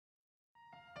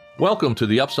Welcome to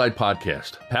the Upside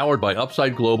Podcast, powered by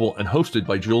Upside Global and hosted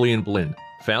by Julian Blinn,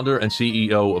 founder and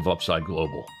CEO of Upside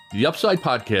Global. The Upside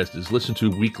Podcast is listened to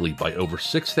weekly by over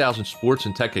 6,000 sports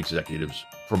and tech executives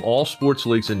from all sports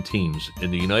leagues and teams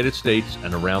in the United States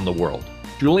and around the world.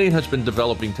 Julian has been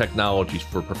developing technologies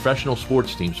for professional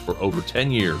sports teams for over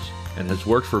 10 years and has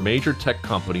worked for major tech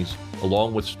companies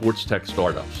along with sports tech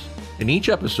startups. In each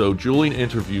episode, Julian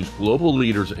interviews global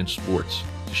leaders in sports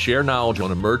to share knowledge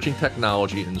on emerging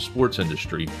technology in the sports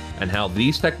industry and how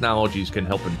these technologies can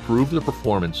help improve the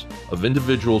performance of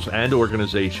individuals and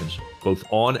organizations, both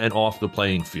on and off the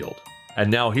playing field.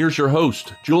 And now here's your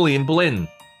host, Julian Blinn.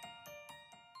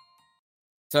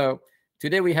 So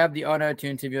today we have the honor to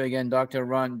interview again Dr.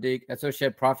 Ron Dick,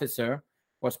 Associate Professor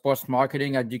for Sports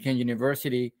Marketing at Duquesne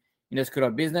University in the School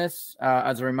of Business.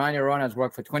 As a reminder, Ron has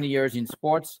worked for 20 years in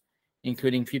sports,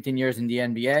 including 15 years in the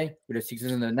NBA with the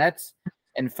Sixers and the Nets,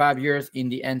 and 5 years in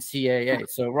the NCAA.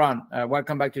 So, Ron,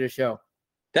 welcome back to the show.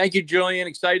 Thank you, Julian.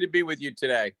 Excited to be with you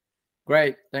today.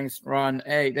 Great. Thanks, Ron.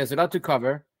 Hey, there's a lot to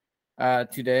cover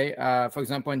today. For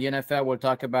example, in the NFL, we'll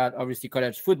talk about, obviously,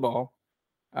 college football.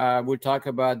 We'll talk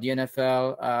about the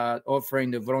NFL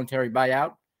offering the voluntary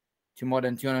buyout to more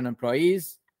than 200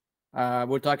 employees.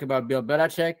 We'll talk about Bill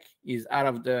Belichick. He's out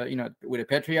of with the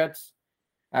Patriots.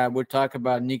 We'll talk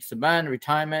about Nick Saban,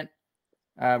 retirement.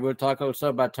 We'll talk also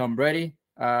about Tom Brady.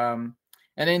 And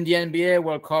in the NBA,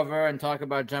 we'll cover and talk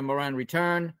about Morant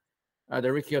return,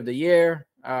 the Rookie of the Year.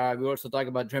 We'll also talk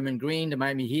about Draymond Green, the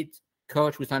Miami Heat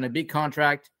coach who signed a big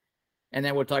contract. And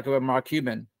then we'll talk about Mark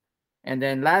Cuban. And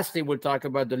then lastly, we'll talk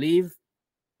about the LIV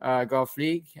Golf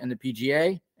League and the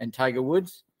PGA and Tiger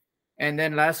Woods. And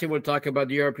then lastly, we'll talk about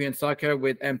the European soccer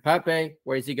with Mbappé.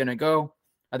 Where is he going to go?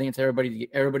 I think it's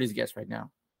everybody's guess right now.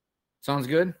 Sounds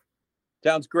good?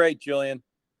 Sounds great, Julian.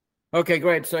 Okay,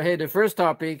 great. So, hey, the first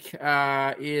topic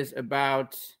is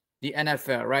about the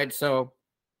NFL, right? So,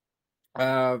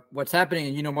 what's happening,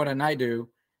 and you know more than I do,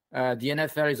 the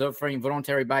NFL is offering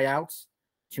voluntary buyouts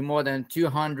to more than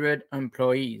 200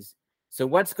 employees. So,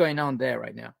 what's going on there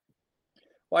right now?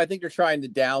 Well, I think they're trying to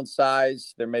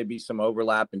downsize. There may be some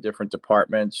overlap in different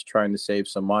departments, trying to save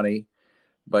some money.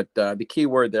 But the key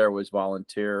word there was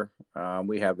volunteer.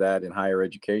 We have that in higher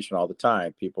education all the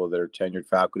time. People that are tenured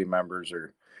faculty members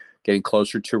are getting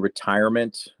closer to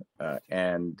retirement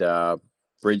and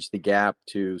bridge the gap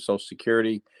to Social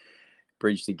Security,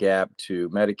 bridge the gap to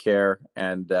Medicare.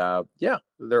 And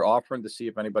they're offering to see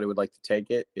if anybody would like to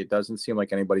take it. It doesn't seem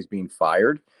like anybody's being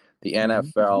fired. The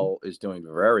NFL is doing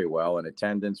very well in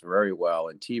attendance, very well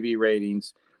in TV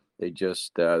ratings. They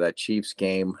just, that Chiefs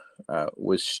game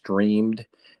was streamed,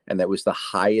 and that was the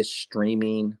highest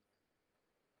streaming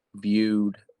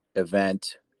viewed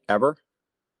event ever.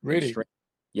 Really?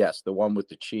 Yes, the one with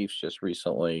the Chiefs just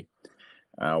recently,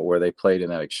 where they played in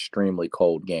that extremely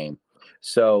cold game.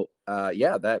 So,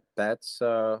 that's it's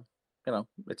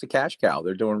a cash cow.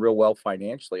 They're doing real well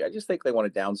financially. I just think they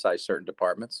want to downsize certain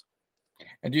departments.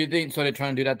 And do you think so? They're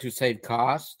trying to do that to save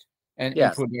cost and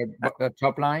Yes. improve their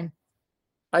top line?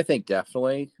 I think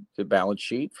definitely the balance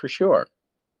sheet for sure.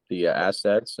 The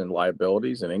assets and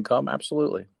liabilities and income,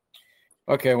 absolutely.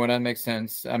 Okay, well, that makes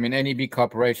sense. I mean, any big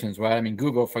corporations, right? I mean,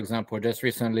 Google, for example, just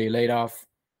recently laid off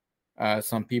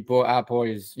some people. Apple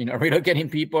is,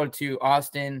 relocating people to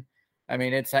Austin. I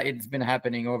mean, it's been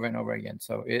happening over and over again.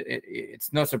 So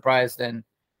it's no surprise then,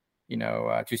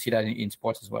 to see that in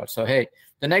sports as well. So, hey,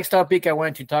 the next topic I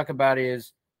wanted to talk about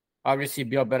is obviously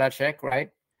Bill Belichick, right?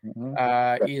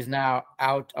 He is now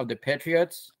out of the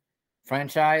Patriots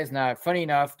franchise. Now, funny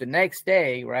enough, the next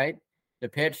day, right, the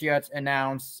Patriots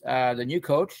announced the new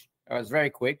coach. It was very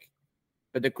quick.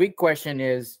 But the quick question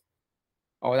is,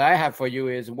 or what I have for you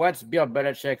is, what's Bill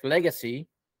Belichick's legacy,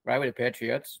 right, with the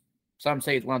Patriots? Some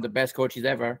say it's one of the best coaches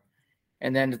ever.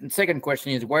 And then the second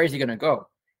question is, where is he going to go?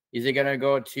 Is he going to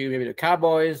go to maybe the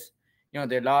Cowboys?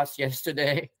 They lost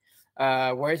yesterday.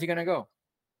 Where is he going to go?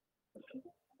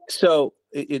 So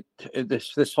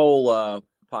this whole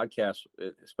podcast,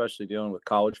 especially dealing with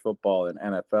college football and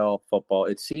NFL football,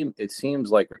 it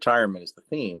seems like retirement is the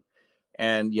theme,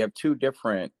 and you have two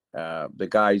different the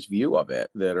guys' view of it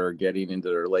that are getting into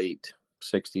their late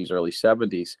 60s, early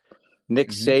 70s.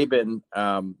 Nick Saban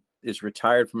is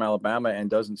retired from Alabama and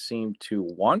doesn't seem to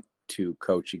want to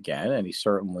coach again, and he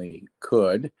certainly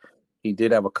could. He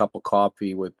did have a cup of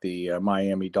coffee with the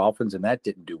Miami Dolphins, and that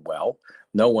didn't do well.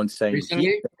 No one's saying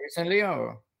recently,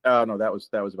 or no, that was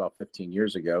about 15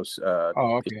 years ago.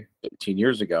 Okay, 15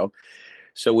 years ago.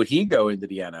 So would he go into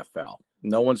the NFL?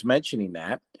 No one's mentioning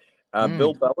that.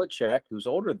 Bill Belichick, who's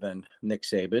older than Nick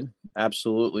Saban,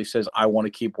 absolutely says, I want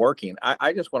to keep working.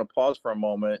 I just want to pause for a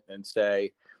moment and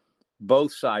say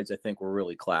both sides, I think, were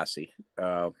really classy.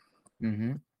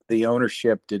 The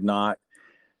ownership did not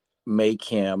make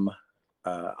him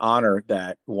honor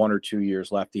that 1 or 2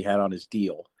 years left he had on his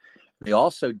deal. They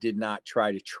also did not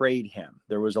try to trade him.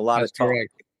 There was a lot of talk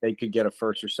they could get a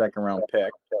first or second round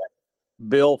pick.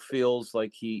 Bill feels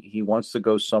like he wants to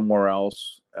go somewhere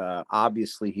else.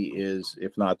 Obviously, he is,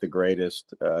 if not the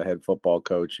greatest head football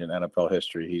coach in NFL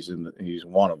history. He's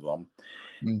one of them.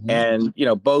 And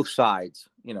both sides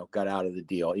got out of the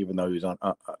deal, even though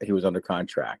he was under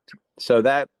contract. So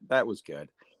that was good.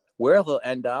 Where he'll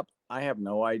end up, I have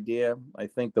no idea. I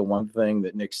think the one thing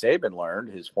that Nick Saban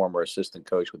learned, his former assistant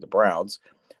coach with the Browns,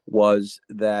 was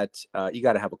that you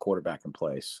got to have a quarterback in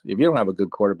place. If you don't have a good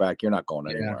quarterback, you're not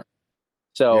going anywhere.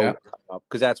 So,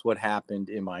 because that's what happened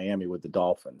in Miami with the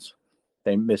Dolphins.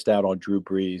 They missed out on Drew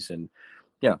Brees, and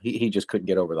he just couldn't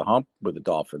get over the hump with the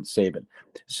Dolphins, Saban.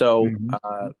 So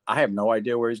I have no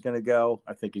idea where he's going to go.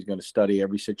 I think he's going to study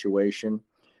every situation.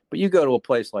 But you go to a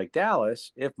place like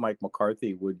Dallas, if Mike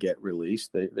McCarthy would get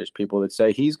released, there's people that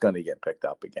say he's going to get picked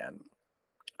up again.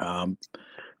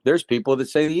 There's people that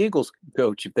say the Eagles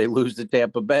coach, if they lose to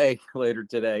Tampa Bay later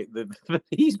today,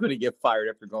 he's going to get fired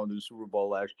after going to the Super Bowl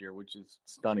last year, which is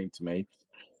stunning to me.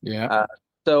 Yeah.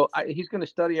 So he's going to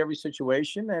study every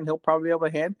situation, and he'll probably be able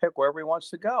to handpick wherever he wants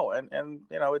to go. And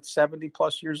it's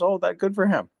 70+ years old. That's good for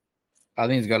him. I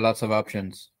think he's got lots of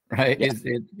options, right? Yeah.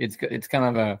 It's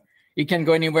kind of he can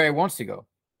go anywhere he wants to go.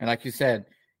 And like you said,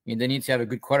 they need to have a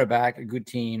good quarterback, a good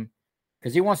team,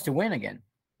 because he wants to win again,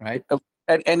 right?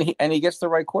 And he gets the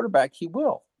right quarterback, he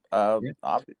will.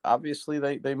 Obviously,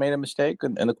 they made a mistake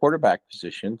in the quarterback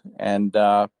position, and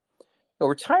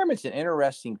retirement's an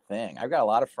interesting thing. I've got a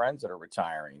lot of friends that are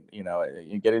retiring.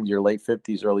 You get into your late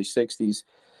 50s, early 60s,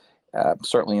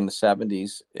 certainly in the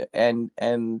 70s, and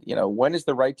when is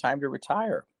the right time to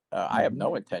retire? I have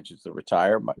no intentions to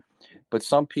retire, but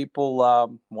some people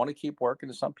want to keep working,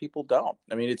 and some people don't.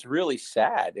 I mean, it's really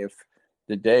sad if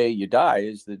the day you die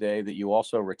is the day that you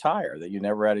also retire, that you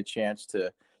never had a chance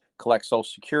to collect Social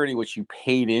Security, which you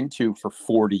paid into for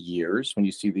 40 years. When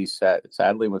you see these,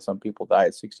 sadly, when some people die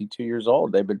at 62 years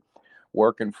old, they've been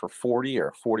working for 40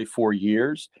 or 44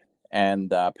 years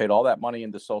and paid all that money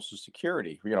into Social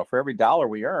Security. For every dollar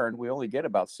we earn, we only get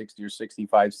about 60 or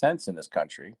 65 cents in this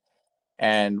country.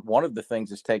 And one of the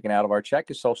things that's taken out of our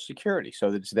check is Social Security,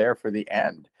 so that it's there for the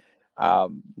end.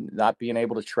 Not being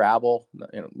able to travel,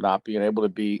 not being able to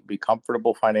be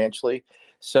comfortable financially.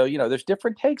 So, there's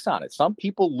different takes on it. Some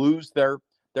people lose their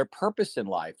purpose in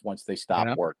life once they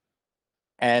stop work,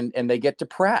 and they get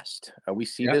depressed. We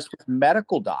see this with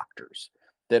medical doctors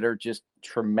that are just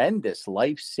tremendous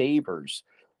lifesavers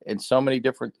in so many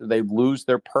different, they lose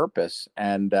their purpose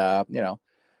and,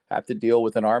 have to deal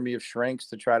with an army of shrinks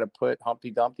to try to put Humpty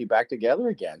Dumpty back together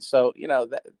again. So,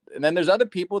 and then there's other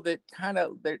people that kind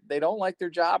of, they don't like their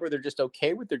job, or they're just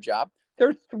okay with their job.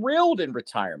 They're thrilled in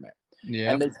retirement.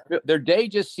 Yeah. And their day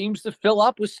just seems to fill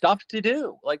up with stuff to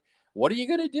do. Like, what are you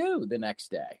going to do the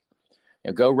next day?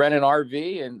 Go rent an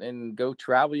RV and go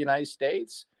travel the United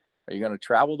States? Are you going to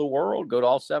travel the world, go to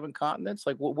all 7 continents?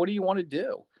 Like, what do you want to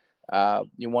do?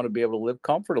 You want to be able to live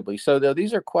comfortably. So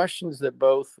these are questions that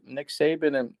both Nick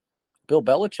Saban and Bill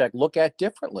Belichick look at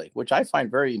differently, which I find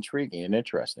very intriguing and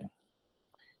interesting.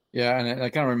 Yeah, and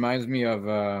that kind of reminds me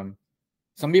of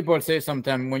some people say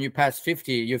sometimes when you pass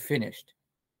 50, you're finished.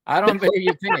 I don't believe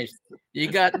you're finished. You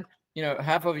got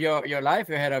half of your life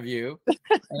ahead of you.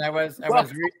 And I was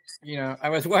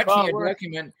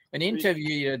watching an interview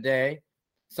the other day.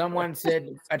 Someone said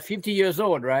at 50 years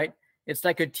old, right? It's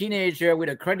like a teenager with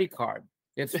a credit card.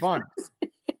 It's fun,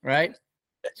 right?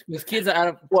 Because kids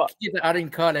are out in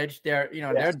college. They're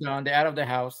they're done. They're out of the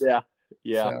house.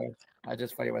 Yeah. So I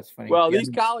just thought it was funny. Well, these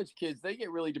college kids, they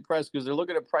get really depressed because they're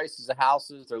looking at prices of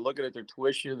houses. They're looking at their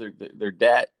tuition, their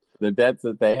debt, the debts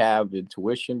that they have in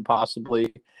tuition,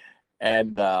 possibly,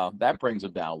 and that brings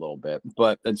them down a little bit.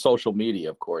 And social media,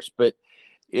 of course. But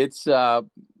it's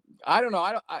I don't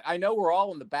know. I know we're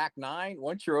all in the back nine.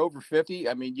 Once you're over 50,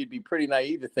 I mean, you'd be pretty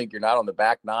naive to think you're not on the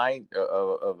back nine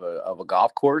of a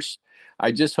golf course.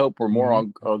 I just hope we're more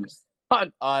on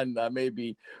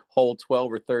maybe hole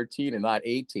 12 or 13 and not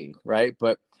 18, right?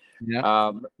 But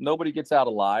nobody gets out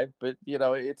alive. But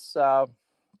it's not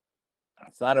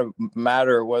a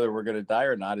matter of whether we're going to die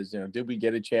or not. Is did we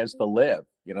get a chance to live?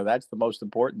 That's the most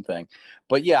important thing.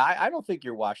 But I don't think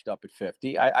you're washed up at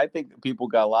 50. I think people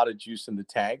got a lot of juice in the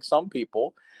tank. Some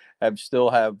people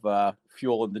still have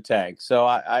fuel in the tank. So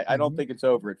I don't think it's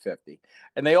over at 50.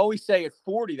 And they always say at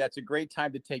 40, that's a great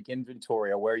time to take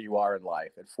inventory of where you are in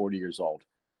life at 40 years old.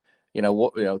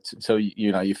 So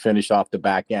you finish off the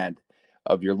back end.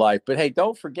 of your life. But hey,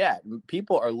 don't forget,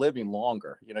 people are living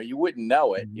longer. You wouldn't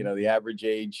know it. The average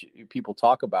age, people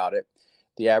talk about it.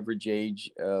 The average age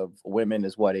of women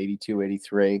is 82,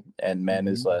 83, and men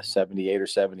is 78 or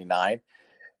 79.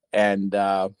 And,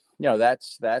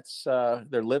 that's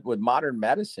they're living with modern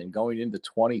medicine going into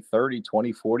 2030,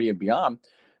 2040 and beyond.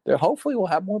 There hopefully we'll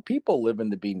have more people living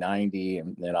to be 90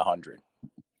 and 100.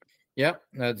 Yep,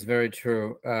 that's very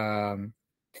true.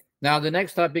 Now, the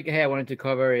next topic I wanted to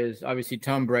cover is obviously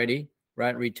Tom Brady,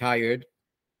 right? Retired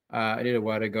a little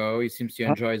while ago. He seems to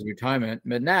enjoy his retirement.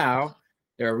 But now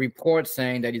there are reports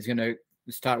saying that he's going to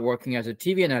start working as a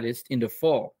TV analyst in the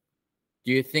fall.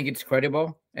 Do you think it's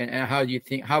credible? And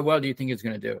how well do you think he's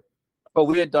going to do? Well,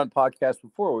 we had done podcasts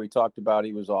before where we talked about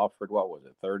he was offered,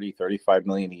 35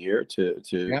 million a year to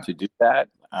do that.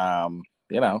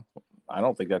 I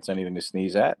don't think that's anything to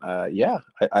sneeze at.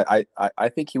 I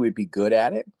think he would be good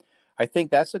at it. I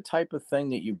think that's the type of thing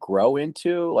that you grow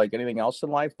into, like anything else in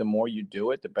life. The more you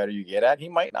do it, the better you get at. He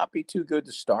might not be too good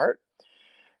to start.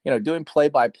 Doing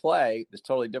play-by-play is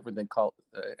totally different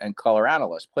than color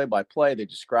analyst. Play-by-play, they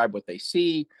describe what they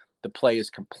see. The play is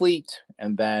complete,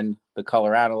 and then the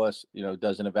color analyst,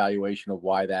 does an evaluation of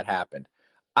why that happened.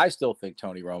 I still think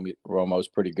Tony Romo is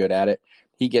pretty good at it.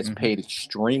 He gets paid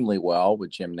extremely well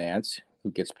with Jim Nantz,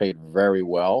 who gets paid very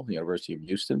well, University of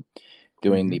Houston,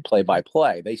 doing the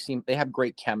play-by-play. They have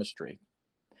great chemistry.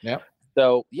 Yeah.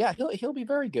 So yeah, he'll be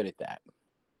very good at that.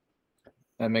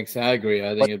 That makes sense. I agree.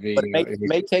 I think it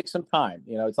may take some time.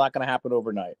 It's not going to happen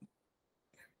overnight.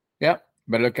 Yeah,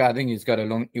 but look, I think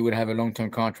he would have a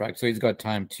long-term contract, so he's got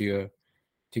time to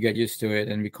get used to it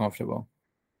and be comfortable.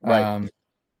 Right.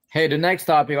 Hey, the next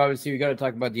topic, obviously, we got to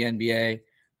talk about the NBA.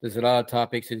 There's a lot of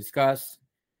topics to discuss.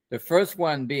 The first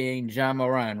one being Ja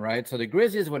Morant, right? So the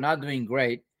Grizzlies were not doing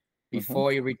great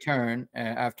before he returned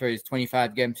after his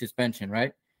 25-game suspension,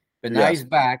 right? But now he's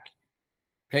back.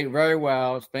 Played very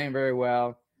well. He's playing very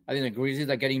well. I think the Grizzlies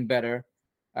are getting better.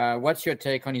 What's your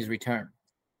take on his return?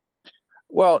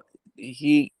 Well,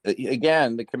 the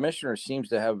commissioner seems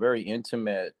to have very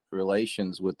intimate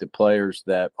relations with the players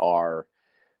that are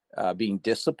being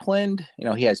disciplined.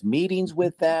 He has meetings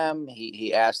with them.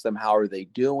 He asks them, how are they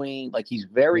doing? Like, he's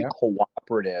very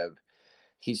cooperative.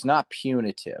 He's not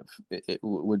punitive. It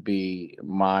would be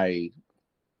my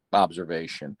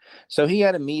observation. So he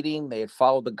had a meeting. They had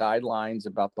followed the guidelines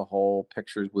about the whole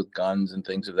pictures with guns and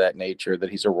things of that nature, that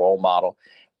he's a role model.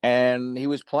 And he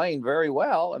was playing very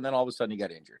well. And then all of a sudden he got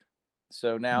injured.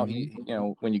 So now,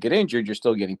 when you get injured, you're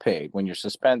still getting paid. When you're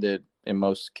suspended, in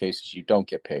most cases, you don't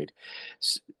get paid.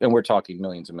 And we're talking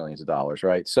millions and millions of dollars,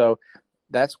 right? So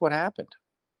that's what happened.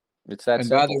 It's that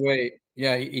simple. By the way,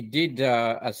 he did.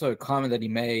 I saw a comment that he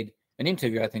made, an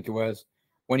interview, I think it was,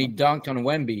 when he dunked on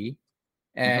Wemby.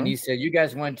 And he said, you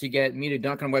guys want to get me to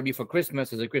dunk on Wemby for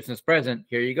Christmas as a Christmas present.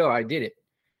 Here you go. I did it.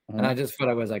 And I just thought,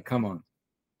 I was like, come on.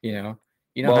 You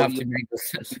don't have to make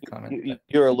those comments.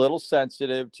 You're a little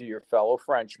sensitive to your fellow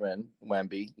Frenchman,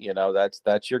 Wemby.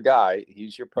 That's your guy.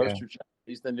 He's your poster child.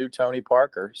 He's the new Tony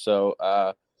Parker. So,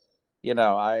 I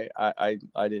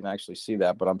didn't actually see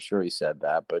that, but I'm sure he said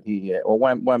that. But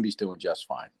Wemby's doing just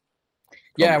fine.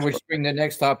 Yeah, we should bring the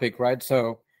next topic, right?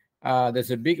 So,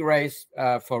 there's a big race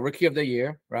for Rookie of the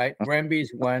Year, right?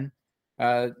 Wemby's one.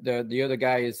 The other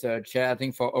guy is Chet, I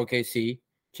think, for OKC.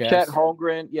 Chet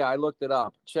Holmgren. Yeah, I looked it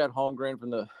up. Chet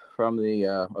Holmgren from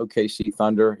the OKC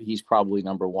Thunder. He's probably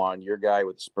number one. Your guy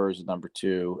with the Spurs is number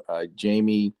two.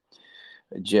 Jamie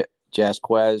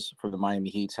Jaquez from the Miami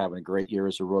Heat's having a great year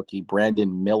as a rookie.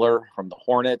 Brandon Miller from the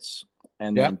Hornets.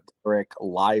 And then Derek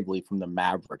Lively from the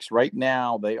Mavericks. Right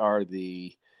now, they are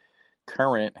the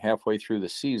current, halfway through the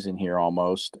season here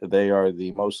almost, they are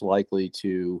the most likely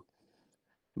to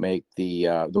make the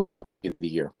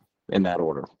year in that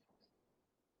order.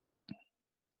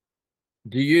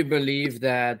 Do you believe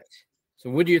that? So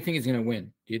what do you think is going to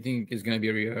win? Do you think it's going to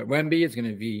be Wemby? It's going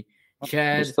to be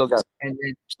Chad? Still got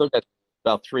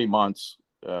about 3 months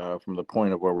from the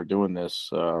point of where we're doing this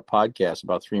podcast,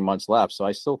 about 3 months left. So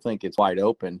I still think it's wide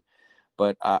open,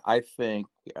 but I think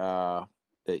that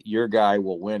your guy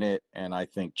will win it, and I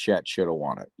think Chet should have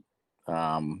won it.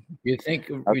 You think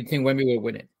Wemby will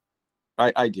win it?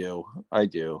 I do. I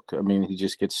mean, he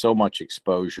just gets so much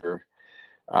exposure.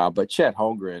 But Chet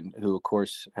Holmgren, who of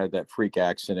course had that freak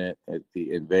accident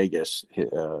in Vegas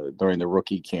during the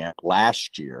rookie camp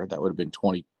last year, that would have been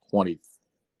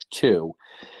 2022.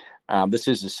 This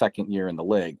is his second year in the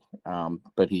league,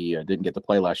 but he didn't get to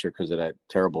play last year because of that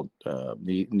terrible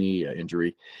knee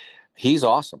injury. He's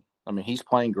awesome. I mean, he's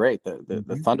playing great.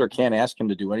 The Thunder can't ask him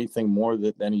to do anything more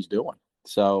than he's doing.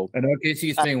 So, And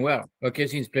OKC is playing well.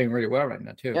 OKC is playing really well right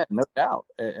now too. yeah, no doubt.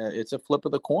 It's a flip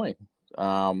of the coin.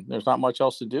 There's not much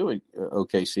else to do at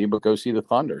OKC but go see the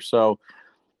Thunder. So,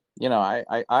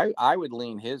 I would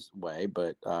lean his way,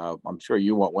 but I'm sure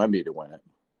you want Wemby to win it.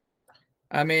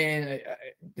 I mean,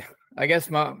 I guess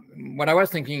what I was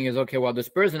thinking is, okay, well, the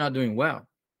Spurs are not doing well.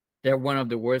 They're one of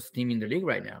the worst teams in the league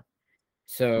right now.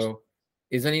 So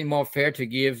isn't it more fair to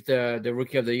give the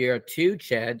Rookie of the Year to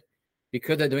Chad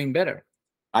because they're doing better?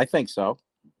 I think so.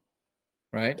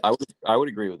 Right? I would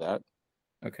agree with that.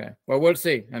 Okay. Well, we'll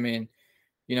see. I mean,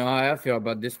 you know how I feel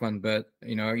about this one, but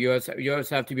you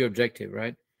also have to be objective,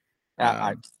 right?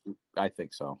 I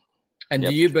think so. And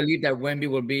do you believe that Wemby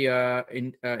will be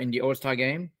in the All-Star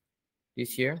game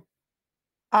this year?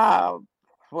 Well,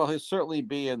 he'll certainly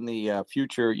be in the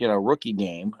future, rookie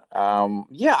game.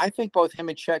 I think both him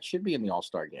and Chet should be in the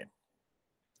All-Star game.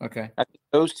 Okay. I think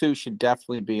those two should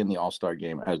definitely be in the All-Star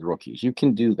game as rookies. You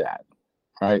can do that,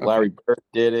 right? Okay. Larry Bird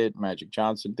did it. Magic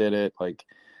Johnson did it.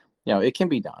 It can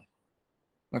be done.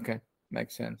 Okay,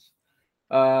 makes sense.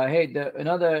 Hey,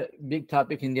 another big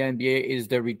topic in the NBA is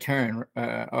the return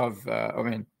of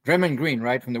Draymond Green,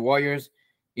 right, from the Warriors.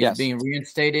 He's being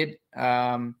reinstated.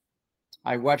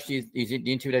 I watched the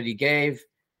interview that he gave.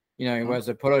 He was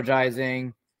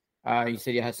apologizing. He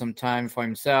said he had some time for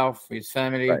himself, for his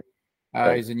family.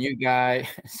 Right. He's a new guy.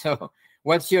 So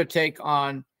what's your take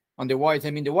on the Warriors?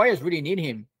 I mean, the Warriors really need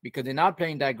him because they're not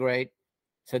playing that great.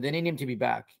 So they need him to be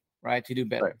back, right, to do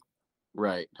better.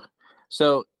 Right.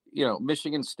 So,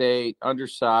 Michigan State,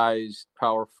 undersized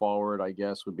power forward, I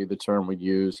guess would be the term we'd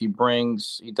use. He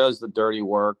does the dirty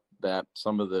work that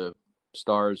some of the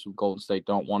stars of Golden State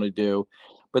don't want to do.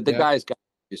 But the guy's got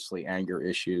obviously anger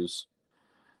issues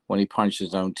when he punched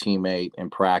his own teammate in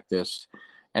practice.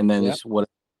 And then this what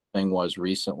thing was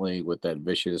recently with that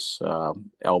vicious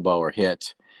elbow or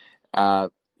hit.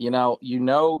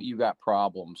 You got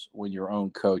problems when your own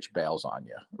coach bails on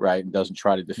you, right? And doesn't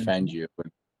try to defend you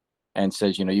and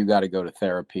says, you got to go to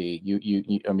therapy.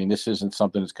 I mean, this isn't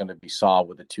something that's going to be solved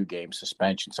with a 2-game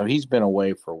suspension. So he's been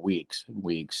away for weeks.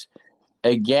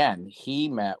 Again, he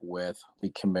met with the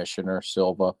commissioner,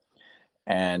 Silva,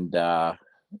 and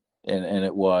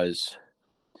it was,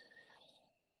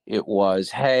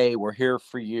 hey, we're here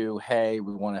for you. Hey,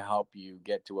 we want to help you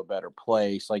get to a better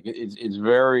place. It's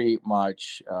very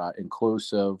much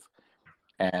inclusive.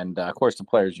 And of course, the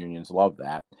players' unions love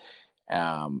that.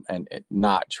 And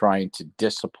not trying to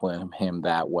discipline him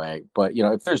that way. But,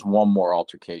 if there's one more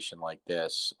altercation like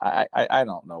this, I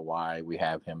don't know why we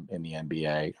have him in the NBA.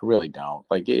 I really don't.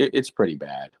 It's pretty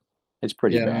bad. It's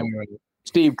pretty bad.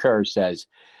 Steve Kerr says,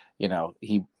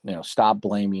 stop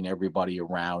blaming everybody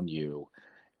around you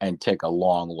and take a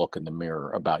long look in the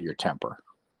mirror about your temper.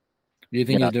 Do you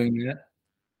think he's doing that?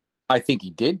 I think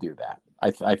he did do that.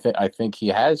 I think he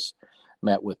has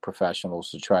met with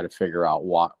professionals to try to figure out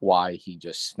why he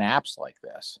just snaps like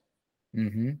this.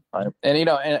 Mm-hmm. And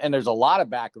and there's a lot of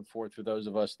back and forth for those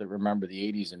of us that remember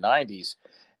the 80s and 90s.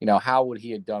 How would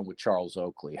he have done with Charles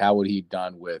Oakley? How would he have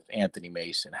done with Anthony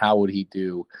Mason? How would he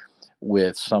do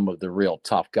with some of the real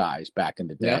tough guys back in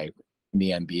the day in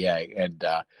the NBA? And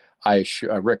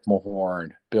Rick Mahorn,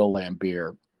 Bill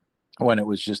Laimbeer, when it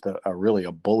was just a really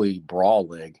a bully brawl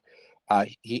league,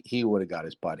 he would have got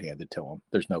his butt handed to him.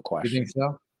 There's no question. You think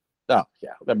so? Oh,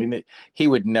 yeah. I mean, he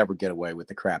would never get away with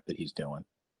the crap that he's doing.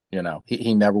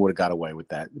 He never would have got away with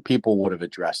that. People would have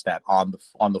addressed that on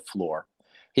the floor.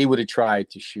 He would have tried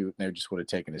to shoot, and they just would have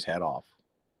taken his head off.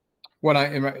 Well,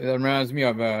 it reminds me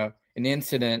of an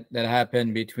incident that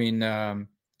happened between, I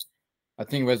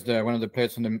think it was one of the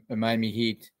players from the Miami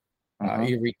Heat.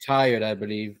 He retired, I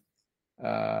believe.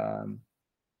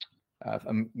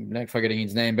 I'm not forgetting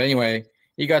his name, but anyway,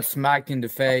 he got smacked in the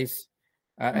face,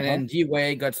 and then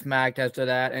D-Wade got smacked after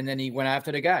that, and then he went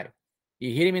after the guy.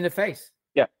 He hit him in the face.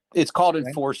 Yeah, it's called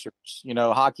enforcers.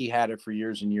 Hockey had it for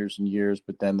years and years and years,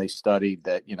 but then they studied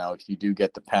that, if you do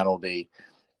get the penalty,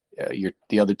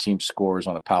 the other team scores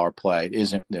on a power play. It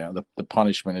isn't, the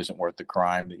punishment isn't worth the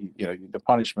crime. The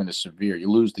punishment is severe. You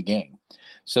lose the game.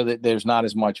 So that there's not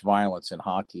as much violence in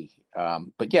hockey.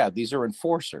 But yeah, these are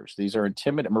enforcers. These are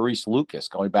intimidating. Maurice Lucas,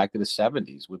 going back to the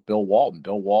 70s with Bill Walton.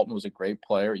 Bill Walton was a great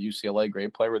player, UCLA,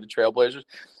 great player with the Trailblazers.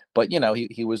 But,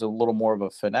 he was a little more of a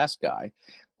finesse guy.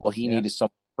 Well, he needed someone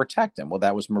to protect him. Well,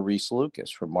 that was Maurice Lucas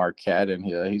from Marquette, and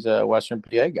he's a Western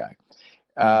PA guy.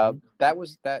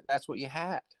 That's what you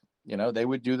had. They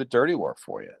would do the dirty work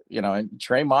for you, and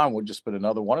Draymond would just put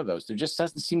another one of those. There just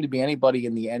doesn't seem to be anybody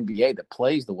in the NBA that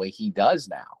plays the way he does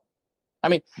now. I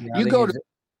mean, you go to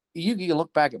you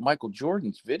look back at Michael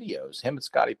Jordan's videos, him and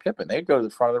Scottie Pippen, they'd go to the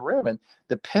front of the rim and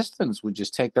the Pistons would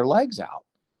just take their legs out.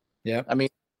 Yeah. I mean,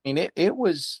 it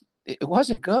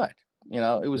wasn't good.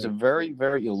 It was a very,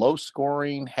 very low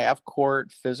scoring, half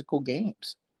court physical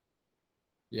games.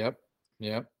 Yep.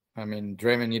 I mean,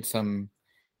 Draymond needs some.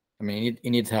 I mean, he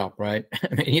needs help, right?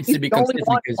 I mean, he needs to be consistent. He's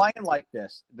the only one playing like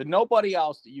this. Nobody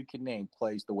else that you can name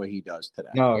plays the way he does today.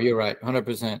 No, you're right.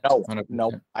 100%.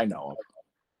 No, I know.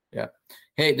 Yeah.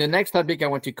 Hey, the next topic I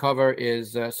want to cover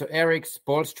is so Eric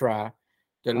Spoelstra,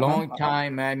 the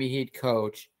longtime Miami Heat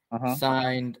coach,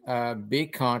 signed a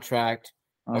big contract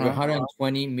of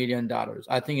 $120 million.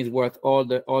 I think it's worth all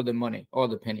the money, all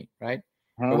the penny, right?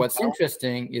 But what's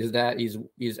interesting is that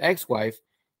his ex-wife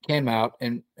came out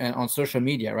and on social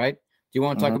media, right? Do you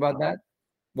want to talk about that?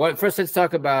 Well, first let's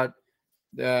talk about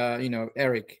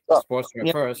Eric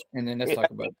Spoelstra first, and then let's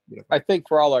talk about. I think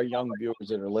for all our young viewers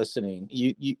that are listening,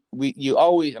 you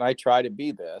always, and I try to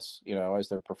be this, as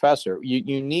their professor,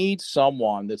 you need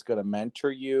someone that's going to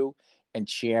mentor you and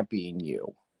champion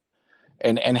you,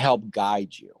 and help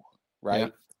guide you,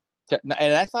 right? Yeah.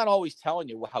 And that's not always telling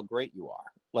you how great you are.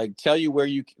 Like tell you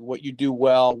what you do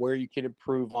well, where you can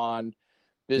improve on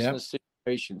business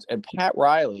situations. And Pat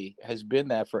Riley has been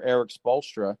that for Eric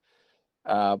Spoelstra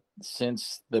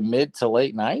since the mid to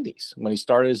late 90s when he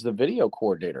started as the video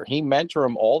coordinator. He mentored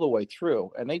him all the way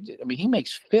through, and he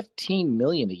makes $15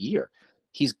 million a year.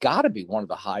 He's got to be one of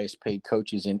the highest paid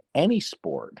coaches in any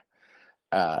sport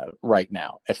right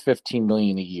now at $15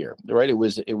 million a year. Right? It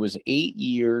was 8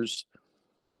 years.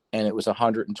 And it was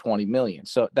 $120 million.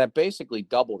 So that basically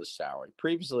doubled his salary.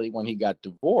 Previously, when he got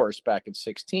divorced back in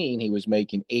 2016, he was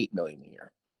making $8 million a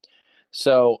year.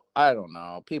 So I don't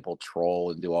know. People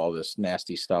troll and do all this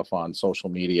nasty stuff on social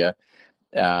media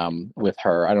with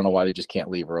her. I don't know why they just can't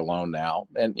leave her alone now.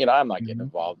 And I'm not getting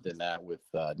involved in that with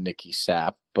Nikki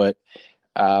Sapp, but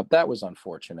that was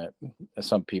unfortunate.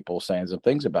 Some people saying some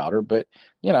things about her, but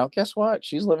guess what?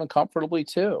 She's living comfortably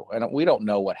too, and we don't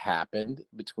know what happened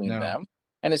between them.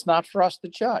 And it's not for us to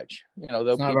judge. It's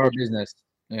not our business.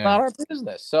 Yeah. Not our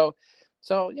business. So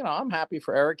I'm happy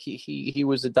for Eric. He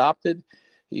was adopted.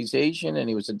 He's Asian, and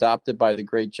he was adopted by the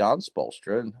great John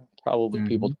Spoelstra. And probably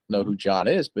people know who John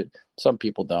is, but some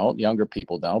people don't. Younger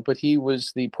people don't. But he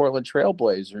was the Portland Trail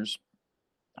Blazers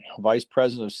vice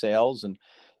president of sales, and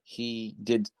he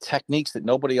did techniques that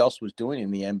nobody else was doing in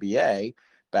the NBA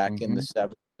back in the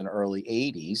 70s and early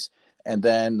 80s. And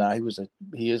then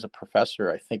he is a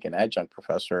professor, I think an adjunct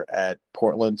professor at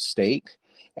Portland State.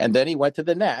 And then he went to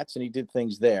the Nets and he did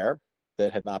things there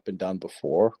that had not been done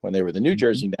before when they were the New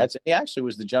Jersey Nets. And he actually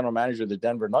was the general manager of the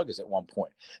Denver Nuggets at one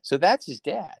point. So that's his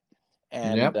dad.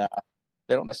 And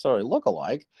they don't necessarily look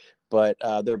alike, but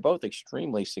they're both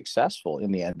extremely successful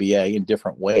in the NBA in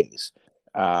different ways.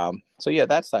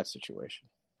 That's that situation.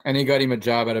 And he got him a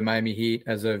job at a Miami Heat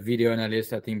as a video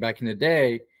analyst, I think, back in the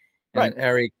day. And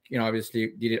Eric,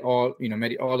 obviously did it all,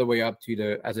 made it all the way up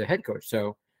to as a head coach.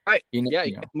 So,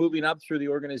 moving up through the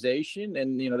organization,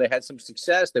 and they had some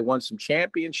success. They won some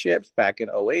championships back in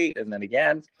 2008, and then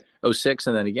again 2006,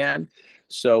 and then again.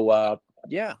 So,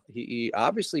 he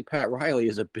obviously Pat Riley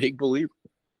is a big believer.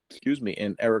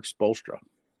 In Eric Spoelstra.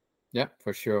 Yeah,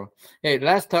 for sure. Hey,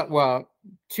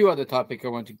 two other topics I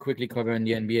want to quickly cover in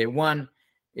the NBA. One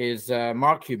is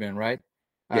Mark Cuban, right?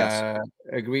 Yes,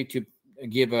 agreed to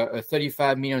give a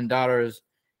 $35 million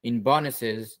in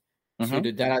bonuses to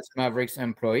the Dallas Mavericks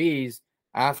employees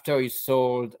after he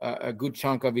sold a good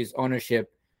chunk of his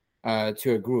ownership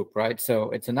to a group, right?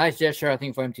 So it's a nice gesture, I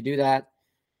think, for him to do that.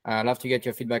 I'd love to get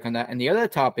your feedback on that. And the other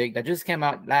topic that just came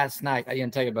out last night, I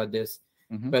didn't tell you about this,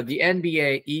 but the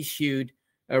NBA issued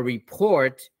a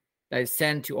report that is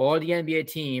sent to all the NBA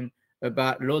team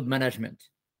about load management,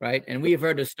 right? And we've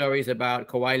heard the stories about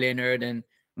Kawhi Leonard and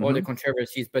all the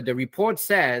controversies, but the report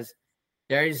says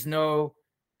there is no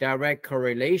direct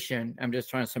correlation. I'm just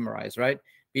trying to summarize, right?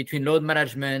 Between load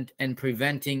management and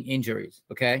preventing injuries.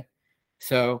 Okay.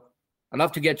 So I'd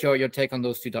love to get your take on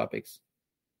those two topics.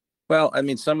 Well, I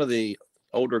mean, some of the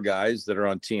older guys that are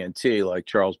on TNT, like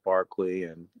Charles Barkley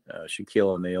and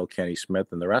Shaquille O'Neal, Kenny Smith,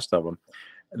 and the rest of them,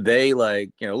 they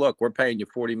look, we're paying you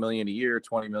 $40 million a year,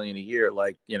 $20 million a year.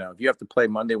 If you have to play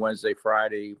Monday, Wednesday,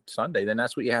 Friday, Sunday, then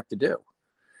that's what you have to do.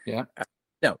 Yeah.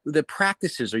 The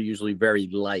practices are usually very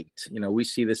light. We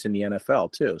see this in the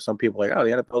NFL too. Some people are like, oh,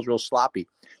 the NFL is real sloppy.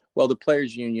 Well, the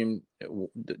players union,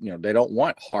 they don't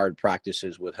want hard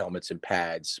practices with helmets and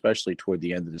pads, especially toward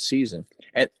the end of the season.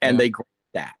 And they grant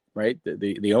that, right?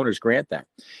 The owners grant that.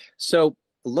 So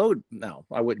no,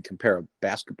 I wouldn't compare a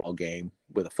basketball game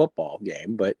with a football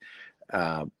game, but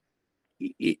I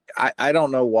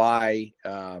don't know why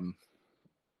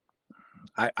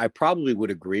I probably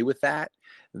would agree with that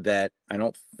I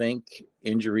don't think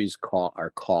injuries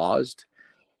are caused.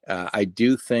 I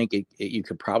do think you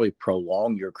could probably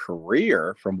prolong your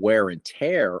career from wear and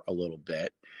tear a little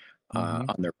bit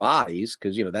on their bodies,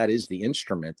 because that is the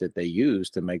instrument that they use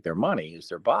to make their money, is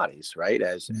their bodies, right?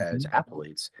 As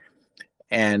athletes.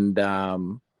 And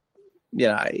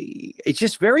it's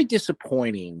just very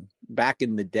disappointing. Back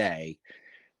in the day,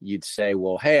 you'd say,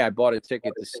 well, hey, I bought a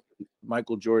ticket to see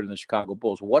Michael Jordan and the Chicago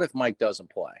Bulls. What if Mike doesn't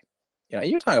play?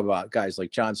 You're talking about guys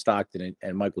like John Stockton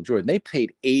and Michael Jordan. They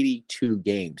played 82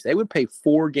 games. They would play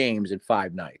 4 games in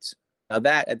 5 nights. Now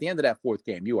that at the end of that 4th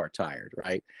game, you are tired,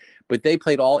 right? But they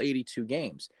played all 82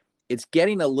 games. It's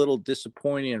getting a little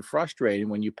disappointing and frustrating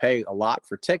when you pay a lot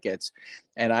for tickets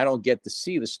and I don't get to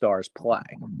see the stars play.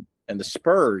 And the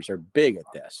Spurs are big at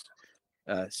this,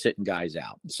 sitting guys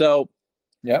out. So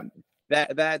yeah,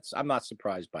 that's I'm not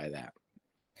surprised by that.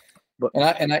 But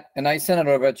I sent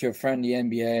it over to your friend, the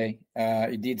NBA.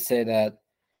 He did say that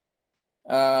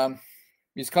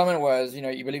his comment was,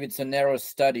 you believe it's a narrow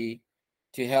study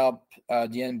to help the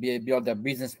NBA build their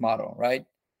business model, right?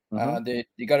 They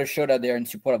got to show that they're in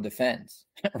support of the fans,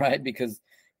 right? Because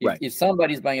if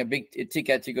somebody's buying a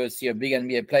ticket to go see a big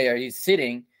NBA player, he's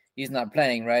sitting, he's not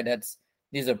playing, right? That's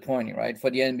disappointing, right? For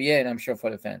the NBA and I'm sure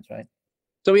for the fans, right?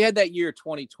 So we had that year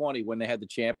 2020 when they had the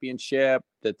championship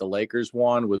that the Lakers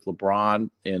won with LeBron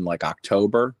in like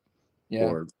October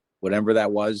or whatever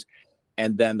that was.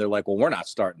 And then they're like, well, we're not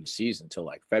starting the season until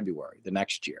like February the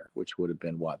next year, which would have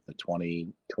been the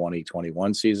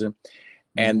 2020-21 season.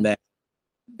 And then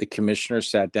the commissioner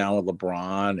sat down with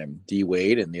LeBron and D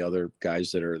Wade and the other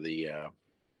guys that are the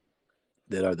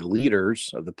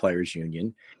leaders of the players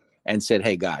union and said,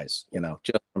 hey guys,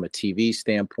 just from a TV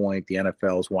standpoint, the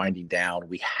NFL is winding down.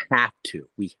 We have to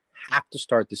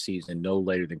start the season no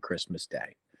later than Christmas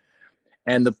Day.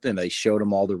 And they showed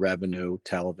them all the revenue,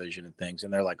 television and things.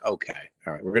 And they're like, okay,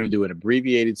 all right, we're going to do an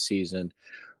abbreviated season,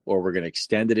 or we're going to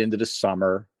extend it into the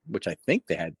summer, which I think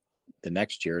they had the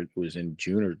next year. It was in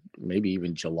June or maybe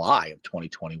even July of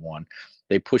 2021.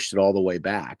 They pushed it all the way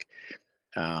back.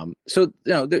 So,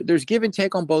 there's give and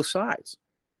take on both sides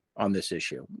on this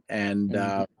issue. And,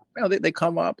 they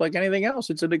come up like anything else.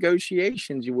 It's a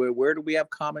negotiations. Where do we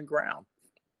have common ground?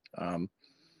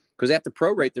 Because they have to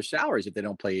prorate their salaries if they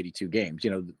don't play 82 games,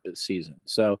 the season.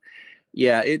 So,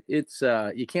 yeah, it's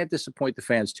you can't disappoint the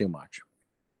fans too much.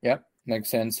 Yeah, makes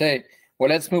sense. Hey, well,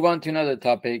 let's move on to another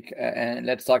topic and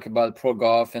let's talk about pro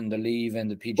golf and the LIV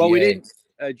and the PGA. Well, we didn't,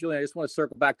 Julian, I just want to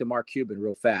circle back to Mark Cuban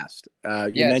real fast.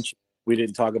 You mentioned we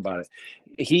didn't talk about it.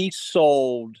 He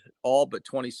sold all but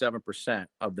 27%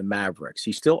 of the Mavericks.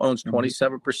 He still owns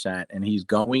 27%, and he's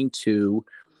going to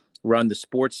run the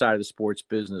sports side of the sports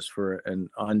business for an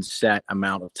unset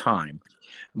amount of time.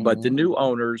 But the new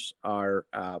owners are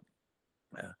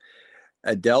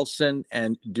Adelson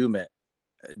and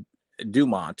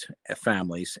Dumont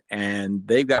families, and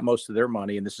they've got most of their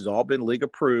money, and this has all been league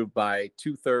approved by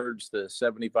 2/3, the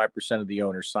 75% of the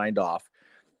owners signed off.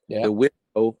 The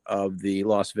widow of the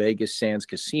Las Vegas Sands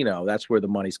Casino, that's where the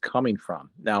money's coming from.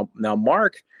 Now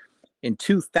Mark, in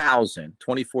 2000,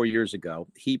 24 years ago,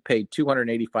 he paid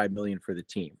 $285 million for the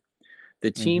team.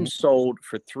 The team sold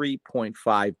for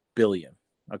 $3.5 billion.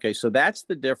 Okay, so that's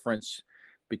the difference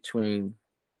between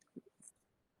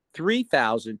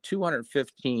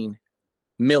 $3,215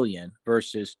 million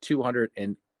versus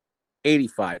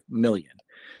 $285 million.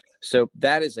 So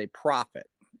that is a profit.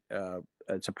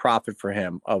 It's a profit for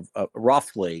him of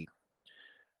roughly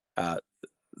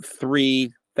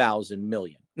 $3,000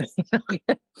 million.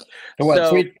 What,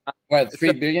 3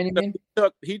 billion you mean?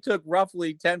 He took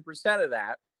roughly 10% of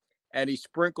that, and he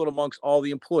sprinkled amongst all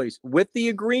the employees with the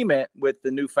agreement with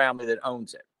the new family that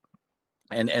owns it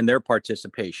and their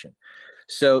participation.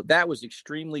 So that was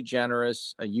extremely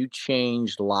generous. You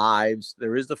changed lives.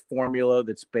 There is the formula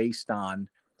that's based on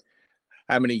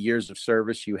how many years of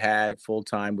service you had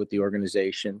full-time with the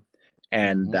organization.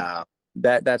 And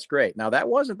that's great. Now, that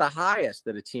wasn't the highest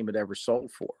that a team had ever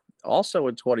sold for. Also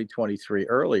in 2023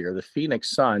 earlier, the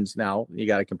Phoenix Suns, now you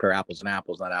got to compare apples and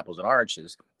apples, not apples and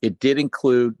oranges. It did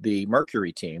include the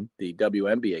Mercury team, the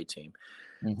WNBA team,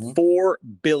 $4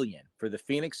 billion for the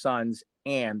Phoenix Suns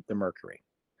and the Mercury.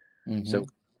 So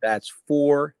that's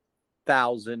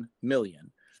 $4,000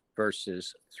 million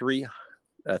versus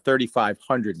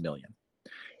 $3,500 million.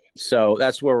 So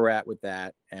that's where we're at with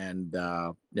that. And,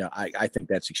 I think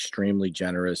that's extremely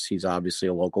generous. He's obviously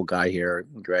a local guy here,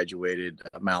 graduated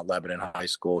Mount Lebanon High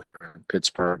School here in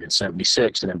Pittsburgh in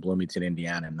 76 and then Bloomington,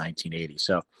 Indiana in 1980.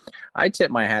 So I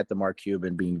tip my hat to Mark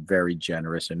Cuban being very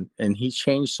generous. And he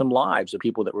changed some lives of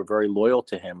people that were very loyal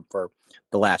to him for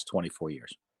the last 24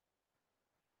 years.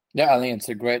 Yeah, I think it's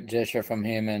a great gesture from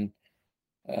him. And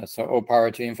so all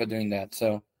power to him for doing that.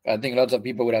 So I think lots of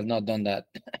people would have not done that.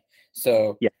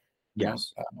 So, yeah.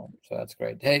 Yes. So that's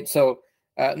great. Hey, so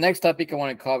next topic I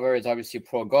want to cover is obviously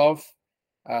pro golf.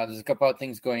 There's a couple of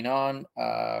things going on.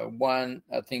 One,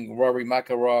 I think Rory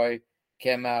McIlroy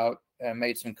came out and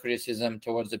made some criticism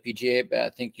towards the PGA, but I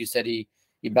think you said he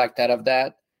backed out of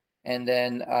that. And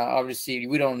then obviously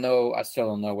we don't know. I still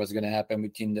don't know what's going to happen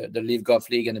between the Live Golf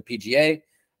League and the PGA.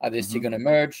 Are they still going to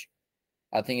merge?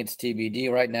 I think it's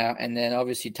TBD right now. And then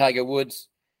obviously Tiger Woods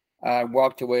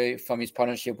walked away from his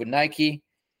partnership with Nike.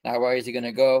 Now, where is he going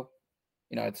to go?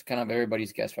 It's kind of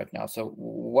everybody's guess right now. So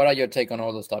what are your take on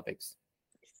all those topics?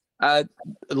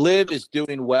 Liv is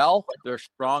doing well. They're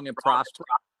strong and prosperous.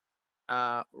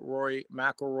 Rory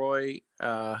McIlroy,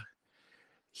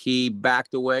 he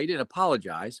backed away, didn't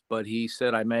apologize, but he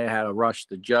said, I may have had to rush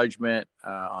the judgment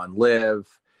on Liv.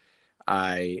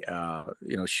 I,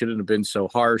 shouldn't have been so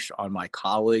harsh on my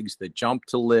colleagues that jumped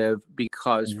to Liv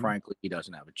because, frankly, he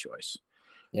doesn't have a choice.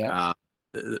 Yeah.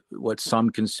 What some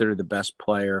consider the best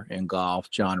player in golf,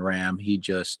 John Ram, he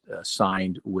just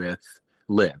signed with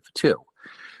Liv too.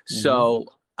 So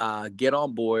get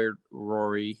on board,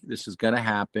 Rory. This is going to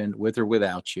happen with or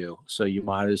without you. So you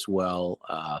might as well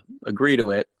agree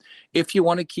to it if you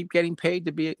want to keep getting paid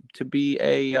to be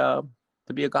a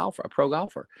golfer, a pro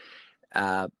golfer.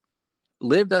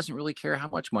 Liv doesn't really care how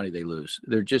much money they lose.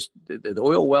 They're just the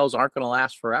oil wells aren't going to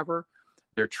last forever.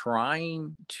 They're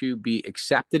trying to be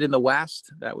accepted in the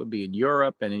West. That would be in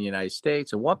Europe and in the United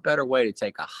States. And what better way to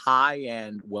take a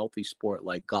high-end, wealthy sport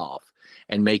like golf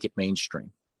and make it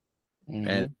mainstream?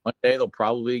 And one day they'll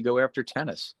probably go after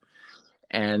tennis.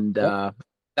 And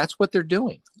that's what they're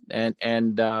doing.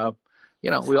 And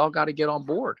we all got to get on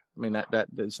board. I mean, that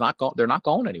it's not they're not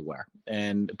going anywhere.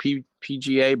 And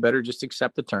PGA better just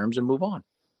accept the terms and move on.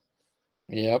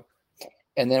 Yep.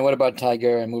 And then what about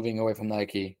Tiger and moving away from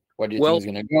Nike? What do you think is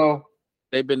going to go?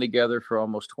 They've been together for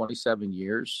almost 27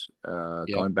 years,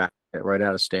 going back right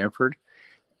out of Stanford,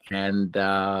 and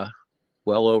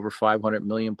well over 500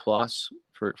 million plus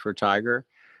for Tiger.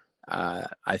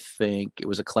 I think it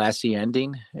was a classy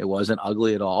ending. It wasn't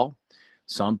ugly at all.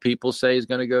 Some people say he's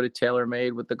going to go to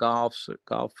TaylorMade with the golf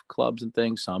clubs and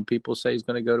things. Some people say he's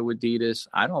going to go to Adidas.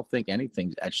 I don't think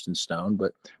anything's etched in stone,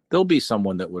 but there'll be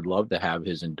someone that would love to have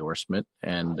his endorsement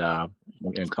and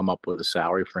come up with a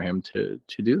salary for him to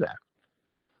do that.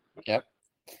 Yep.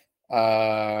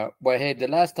 Well, hey, the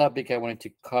last topic I wanted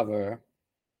to cover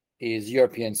is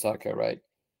European soccer, right?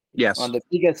 Yes. On the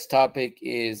biggest topic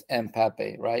is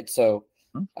Mbappé, right? So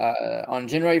on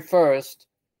January 1st,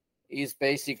 he's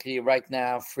basically right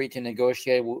now free to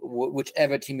negotiate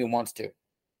whichever team he wants to,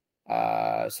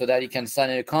 so that he can sign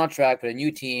a contract with a new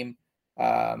team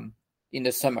in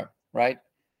the summer, right?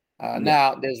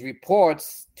 Now, there's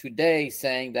reports today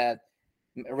saying that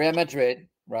Real Madrid,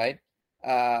 right,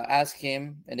 asked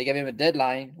him, and they gave him a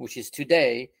deadline, which is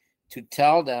today, to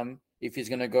tell them if he's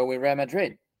going to go with Real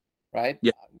Madrid, right?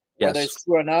 Yeah. Whether it's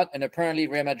true or not, and apparently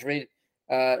Real Madrid,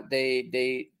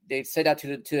 they said that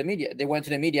to the media. They went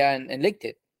to the media and leaked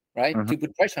it, right, to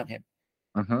put pressure on him.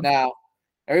 Now,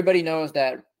 everybody knows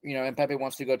that Mbappé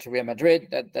wants to go to Real Madrid.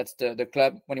 That's the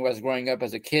club when he was growing up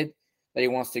as a kid that he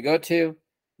wants to go to.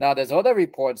 Now, there's other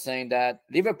reports saying that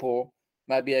Liverpool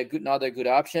might be another good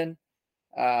option,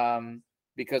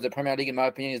 because the Premier League, in my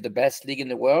opinion, is the best league in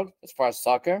the world as far as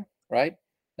soccer, right?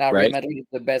 Now, Real Madrid is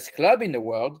the best club in the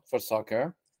world for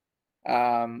soccer.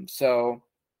 So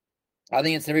I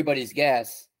think it's everybody's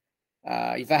guess.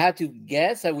 If I had to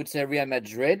guess, I would say Real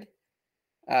Madrid,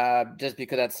 just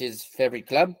because that's his favorite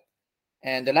club.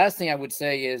 And the last thing I would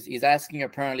say is he's asking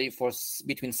apparently for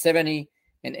between $70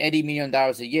 and $80 million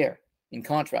a year in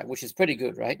contract, which is pretty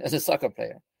good, right, as a soccer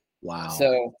player. Wow.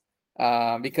 So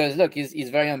because look, he's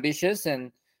very ambitious,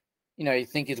 and you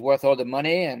think he's worth all the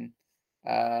money, and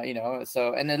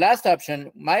so, and the last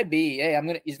option might be,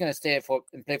 hey, he's gonna stay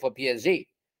and play for PSG.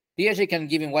 PSG can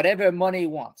give him whatever money he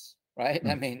wants, right?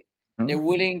 I mean, they're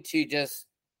willing to just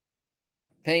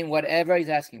pay him whatever he's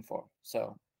asking for.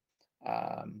 So,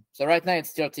 so right now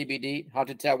it's still TBD. Hard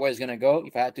to tell where he's gonna go.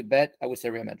 If I had to bet, I would say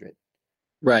Real Madrid.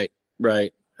 Right.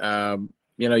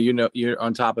 You're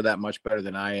on top of that much better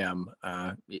than I am.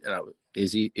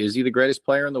 Is he the greatest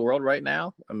player in the world right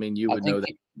now? I mean, you would know that.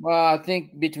 Well, I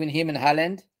think between him and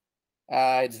Haaland,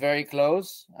 It's very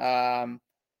close.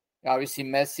 Obviously,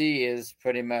 Messi is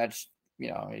pretty much,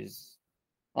 he's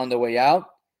on the way out.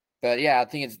 But yeah, I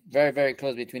think it's very, very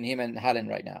close between him and Haaland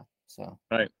right now. So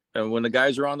right. And when the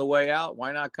guys are on the way out,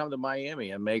 why not come to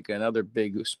Miami and make another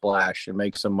big splash and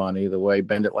make some money the way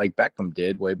Bend It Like Beckham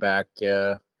did way back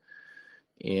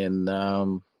in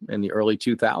the early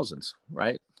 2000s,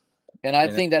 right? And I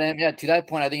think that, to that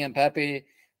point, I think Mbappé,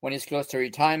 when he's close to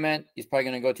retirement, he's probably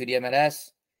going to go to the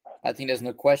MLS. I think there's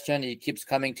no question. He keeps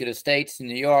coming to the States, in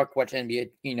New York, watch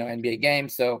NBA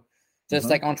games. So just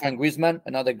like Antoine Griezmann,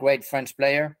 another great French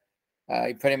player,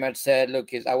 he pretty much said, "Look,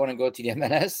 I want to go to the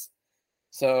MLS."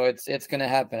 So it's going to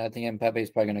happen. I think Mbappé is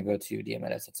probably going to go to the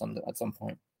MLS at some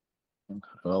point.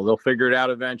 Well, they'll figure it out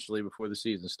eventually before the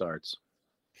season starts.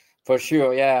 For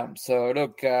sure, yeah. So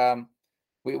look,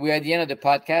 we're at the end of the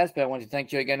podcast, but I want to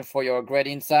thank you again for your great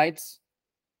insights.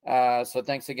 So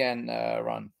thanks again,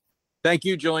 Ron. Thank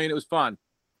you, Julian. It was fun.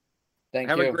 Thank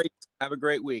you. Have a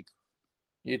great week.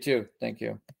 You too. Thank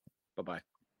you. Bye-bye.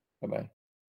 Bye-bye.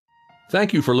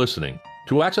 Thank you for listening.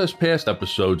 To access past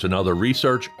episodes and other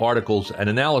research, articles, and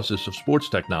analysis of sports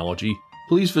technology,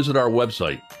 please visit our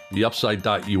website,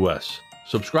 theupside.us.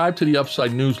 Subscribe to the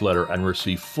Upside newsletter and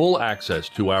receive full access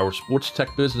to our sports tech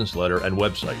business letter and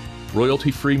website.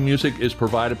 Royalty-free music is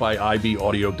provided by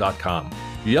ibaudio.com.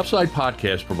 The Upside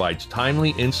podcast provides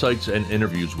timely insights and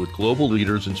interviews with global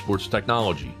leaders in sports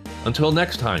technology. Until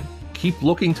next time, keep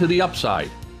looking to the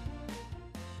upside.